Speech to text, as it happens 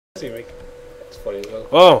It's funny as well.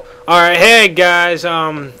 Oh, alright, hey guys,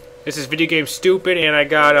 this is VideoGameStupid, and I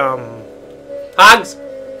got, Hugs!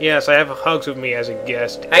 yes, I have Hugs with me as a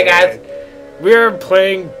guest. Hey guys! We're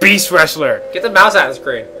playing Beast Wrestler. Get the mouse out of the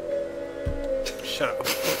screen. Shut up.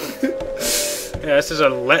 Yeah, this is a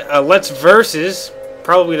Let's Versus,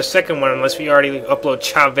 probably the second one, unless we already upload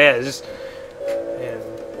Chavez. And...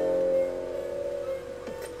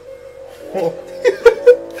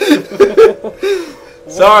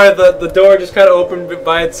 Sorry, the door just kind of opened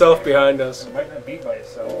by itself behind us. It might not be by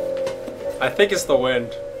itself. I think it's the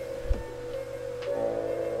wind.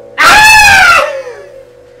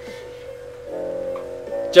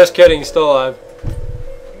 Just kidding, he's still alive.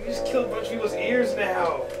 You just killed a bunch of people's ears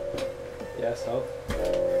now. Yeah, so?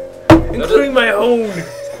 Including my own.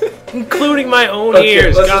 Including my own Okay,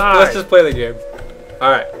 ears, let's just play the game.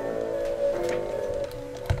 Alright.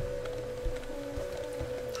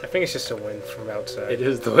 I think it's just a wind from outside. It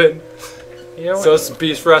is the wind. You know what? So it's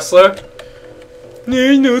Beast Wrestler.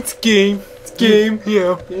 No, it's game. It's game.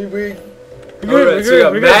 Yeah. Alright, so we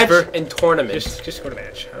got match and tournament. Just go to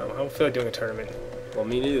match. I don't feel like doing a tournament. Well,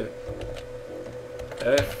 me neither.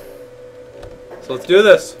 Okay. So let's do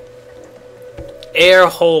this. Air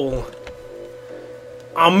hole.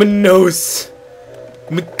 Ominous.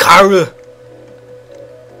 Mikara.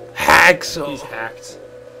 Hacksaw. He's hacked.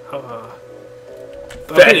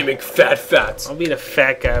 Fatty McFats. I'll be the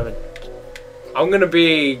fat guy. But I'm gonna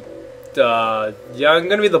be the I'm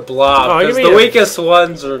gonna be the blob. Oh, Because the weakest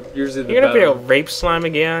ones are usually the you're gonna better. be a rape slime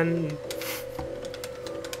again.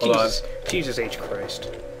 Hold on. Jesus H Christ.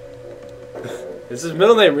 Is his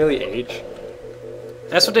middle name really H?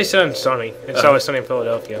 That's what they said on Sunny. It's always Sunny in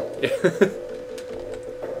Philadelphia.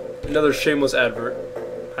 Another shameless advert.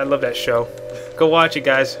 I love that show. Go watch it,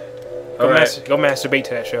 guys. Go, go masturbate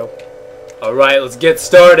to that show. Alright, let's get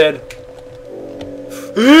started.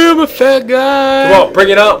 I'm a fat guy. Come on, bring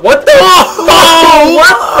it up. What the? Oh,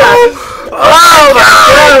 what the? Oh my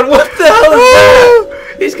god, what the hell is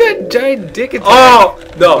that? He's got a giant dick attack. Oh,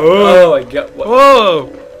 no. Oh my god. What? Whoa.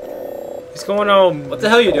 He's going on. What the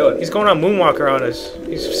hell are you doing? He's going on Moonwalker on us.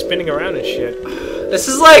 He's spinning around and shit. This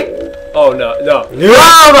is like... Oh, no. Oh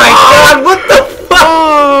my god, what the fuck?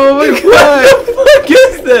 Oh my god. What the fuck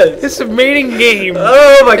is this? It's a mating game.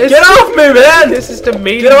 Oh my... Get off me, man. This is the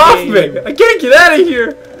mating Get off game. me. I gotta get out of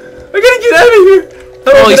here. I gotta get out of here.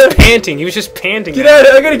 Oh, he's panting. He was just panting. Get out.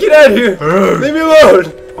 I gotta get out of here. Leave me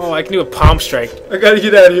alone. Oh, I can do a palm strike. I gotta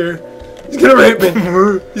get out of here. He's gonna rape me.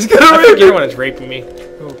 He's gonna rape me. Everyone is raping me.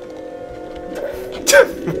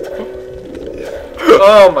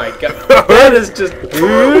 Oh my god. That is just... What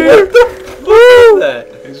the fuck is that?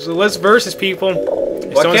 So let's versus people.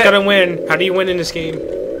 Someone's gotta win. How do you win in this game?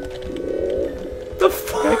 The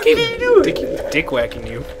fuck are you doing? Dick whacking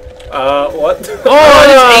you. What? Oh,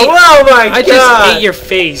 oh my god! I just ate your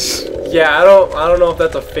face. Yeah, I don't know if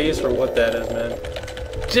that's a face or what that is, man.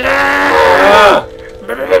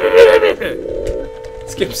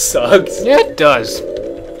 This game sucks. Yeah, it does.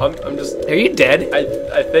 I'm just... Are you dead?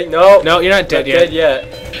 I think... No. No, you're not dead yet. Dead yet.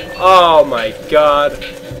 Oh my god.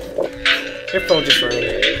 Your phone just rang.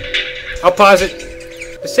 I'll pause it.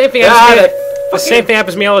 The same thing happens to me. The same thing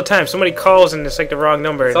happens to me all the time. Somebody calls and it's like the wrong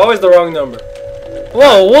number. It's always the wrong number.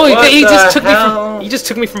 Whoa! He just took me from. He just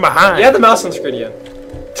took me from behind. You have the mouse on the screen again.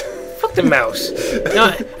 Fuck the mouse.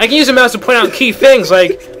 No, I can use the mouse to point out key things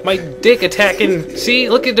like my dick attacking. See,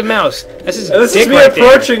 look at the mouse. That's his This dick is me right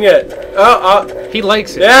approaching it. Oh, he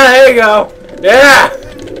likes it. Yeah, there you go. Yeah.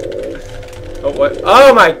 Oh what?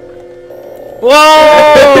 Oh my.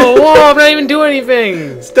 Whoa! Whoa! I'm not even doing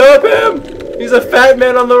anything. Stop him! He's a fat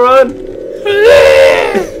man on the run.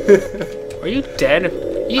 Are you dead?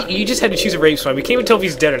 You just had to choose a rape slime. We can't even tell if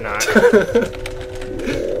he's dead or not.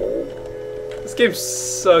 This game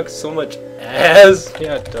sucks so much ass.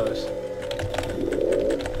 Yeah, it does.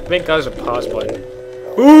 Thank God there's a pause button.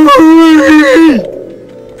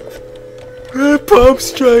 Palm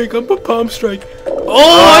strike. I'm a palm strike.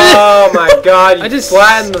 Oh my god! You I just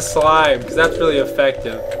flattened the slime because that's really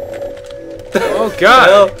effective. Oh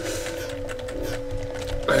god!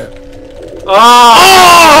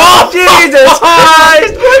 Oh, Jesus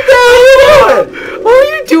Christ! What the hell are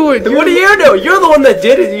you doing? What are you doing? What are you doing? You're the one that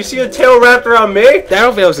did it. You see a tail wrapped around me? I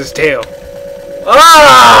don't think it was his tail.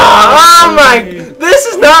 Oh my! This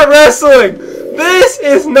is not wrestling. This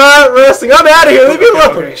is not wrestling. I'm out of here. Leave me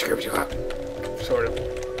alone. Okay, screwed you up. Sort of.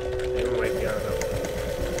 It might be, I don't know.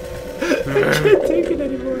 I can't take it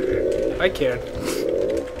anymore. I can.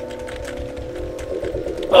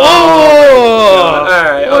 Oh!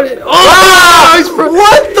 Alright.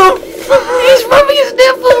 What the fuck? He's rubbing his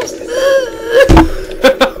nipples!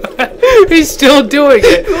 He's still doing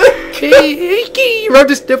it. He rubbed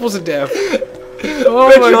his nipples to death. Oh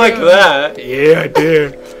Bet my you God. like that. Yeah, I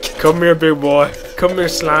did. Come here, big boy. Come here,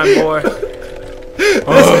 slime boy.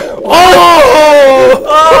 Oh!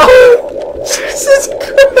 Jesus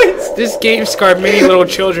Christ! This game scarred many little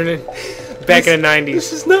children back in the 90s.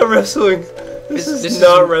 This is not wrestling. This is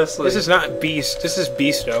not wrestling. This is not Beast. This is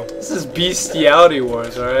Beast, though. This is Bestiality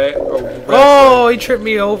Wars, alright? Oh, he tripped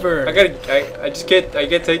me over. I can't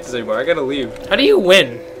take this anymore. I gotta leave. How do you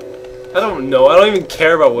win? I don't know. I don't even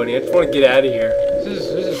care about winning. I just want to get out of here. This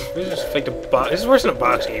is like the box. This is worse than a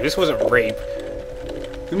box game. This wasn't rape.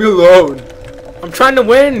 Leave me alone. I'm trying to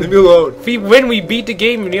win. Leave me alone. If we win, we beat the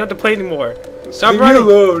game, and you don't have to play anymore. Stop Leave running.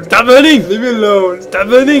 me alone. Stop running. Leave me alone. Stop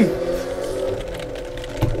running.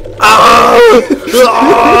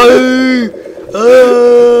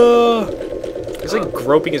 It's like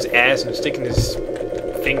groping his ass and sticking his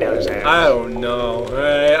thing down his ass. I don't know.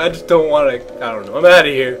 Alright, I just don't want to. I don't know. I'm out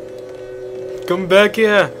of here. Come back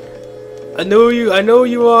here. I know you. I know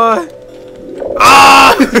you are.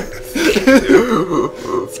 Ah! Get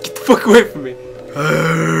the fuck away from me.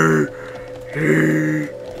 Oh!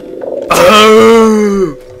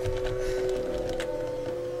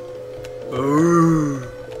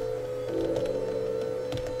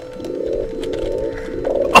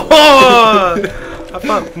 I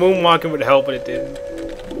thought moonwalking would help, but it didn't.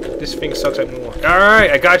 This thing sucks at moonwalking.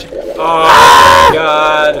 Alright, I got you. Oh my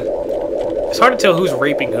God. It's hard to tell who's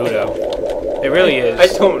raping who, though. It really is. I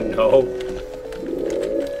don't know.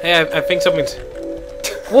 Hey, I think something's...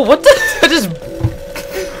 Whoa, what the...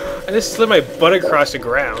 I just slid my butt across the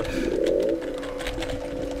ground.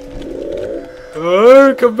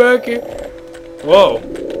 Oh, come back here. Whoa.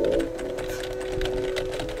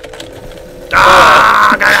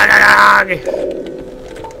 Ah!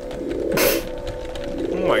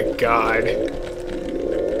 Oh my God.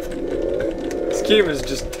 This game is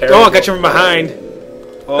just terrible. Oh, I got you from behind.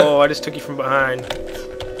 Oh, I just took you from behind.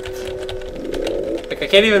 Like, I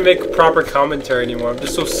can't even make proper commentary anymore. I'm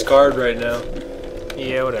just so scarred right now.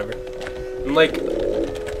 Yeah, whatever. I'm like...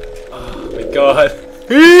 Oh my God.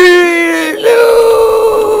 Hello!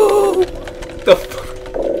 The fuck?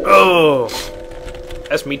 Oh.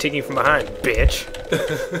 That's me taking you from behind, bitch.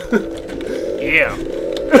 Yeah.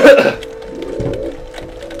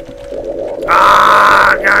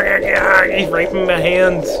 He's raping my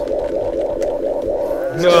hands.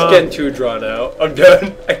 It's just getting too drawn out. I'm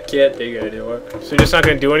done. I can't take it anymore. So you're just not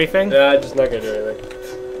gonna do anything? Nah, I'm just not gonna do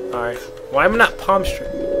anything. Alright. Why am I not palm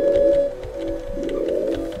strip?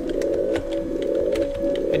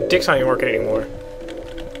 My dick's not even working anymore.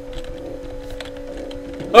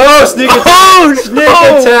 Oh, sneak attack! Oh, sneak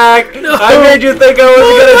no! attack! No! I made you think I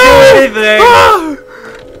wasn't gonna do anything!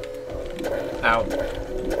 Ow.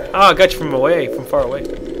 Oh, I got you from far away.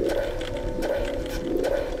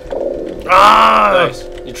 Ah! Nice.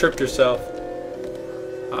 You tripped yourself.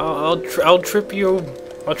 I'll trip you.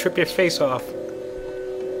 I'll trip your face off.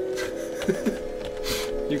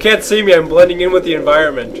 You can't see me. I'm blending in with the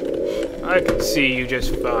environment. I can see you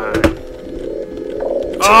just fine.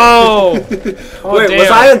 Oh! Oh, wait, damn. was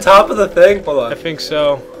I on top of the thing? Hold on. I think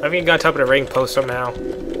so. I think you got on top of the ring post somehow.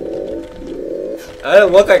 I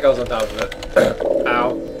didn't look like I was on top of it.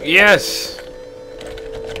 Ow. Yes!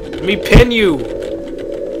 Let me pin you!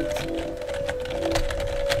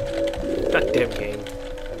 Goddamn game.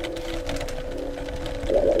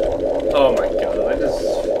 Oh my God,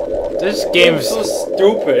 This game is so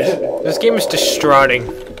stupid. This game is distraughting.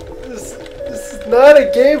 This is not a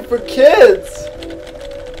game for kids.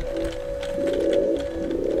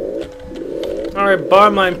 Alright,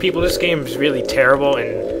 bottom line, people, this game is really terrible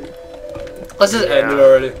and... Let's just end it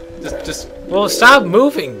already. Just. Well, stop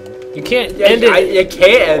moving! You can't end it. You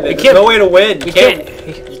can't end it. You There's no way to win. You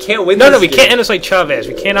can't win. No, this we game. can't end us like Chavez.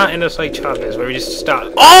 We cannot end us like Chavez, where we just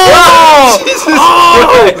stop. Oh! Jesus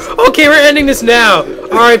Christ. Okay, we're ending this now.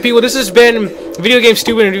 Alright, people, this has been Video Game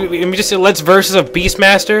Stupid, and we just did Let's Versus of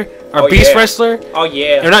Beastmaster, our Beast Wrestler. Oh,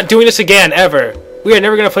 yeah. They're not doing this again, ever. We are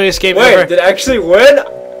never gonna play this game ever. Wait, did I actually win?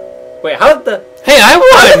 Wait, how did the... Hey, I won!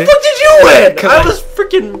 How the fuck did you win? I was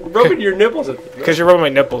freaking rubbing your nipples. Because you're rubbing my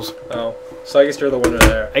nipples. Oh. So I guess you're the winner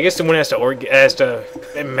there. I guess the winner has to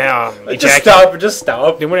ejaculate. Just stop. Just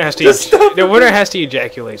stop. The winner has to. The winner has to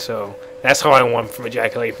ejaculate. So that's how I won from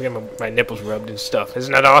ejaculating. My nipples rubbed and stuff.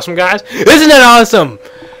 Isn't that awesome, guys? Isn't that awesome?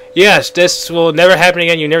 Yes. This will never happen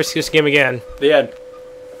again. You never see this game again. The end.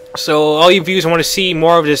 So all you viewers want to see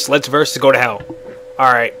more of this Let's Versus, go to hell.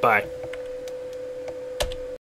 All right. Bye.